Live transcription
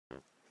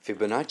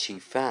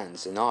Fibonacci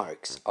fans and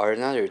arcs are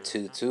another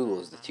two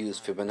tools that use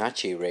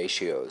Fibonacci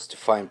ratios to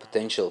find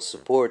potential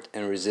support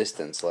and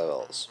resistance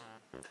levels.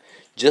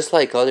 Just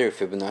like other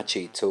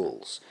Fibonacci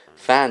tools,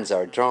 fans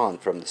are drawn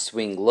from the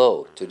swing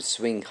low to the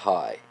swing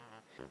high.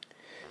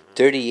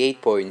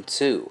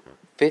 38.2,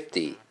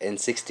 50, and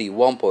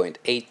 61.8%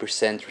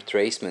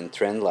 retracement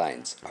trend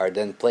lines are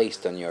then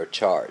placed on your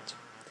chart.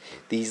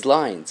 These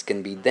lines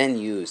can be then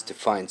used to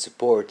find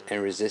support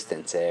and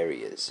resistance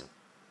areas.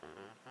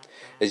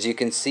 As you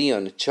can see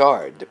on the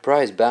chart, the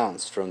price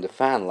bounced from the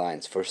fan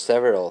lines for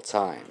several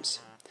times.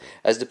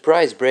 As the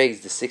price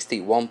breaks the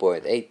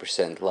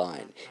 61.8%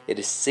 line, it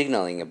is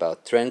signaling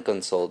about trend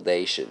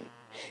consolidation.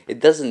 It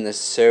doesn't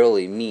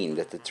necessarily mean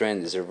that the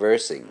trend is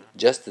reversing,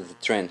 just that the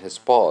trend has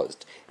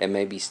paused and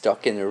may be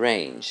stuck in a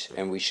range,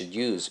 and we should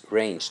use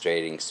range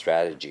trading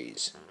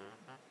strategies.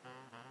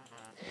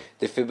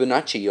 The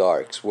Fibonacci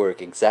arcs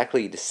work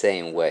exactly the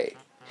same way.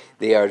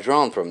 They are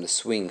drawn from the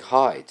swing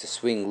high to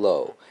swing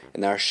low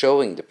and are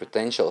showing the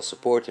potential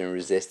support and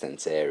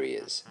resistance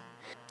areas.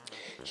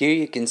 Here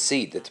you can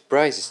see that the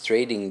price is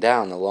trading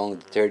down along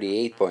the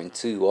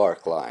 38.2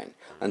 arc line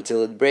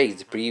until it breaks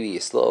the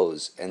previous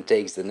lows and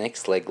takes the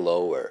next leg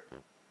lower.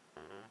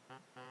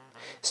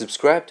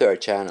 Subscribe to our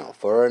channel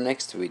for our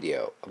next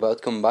video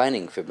about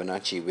combining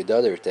Fibonacci with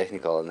other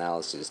technical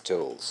analysis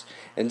tools,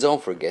 and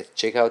don't forget to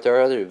check out our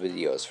other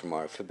videos from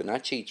our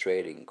Fibonacci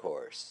trading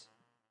course.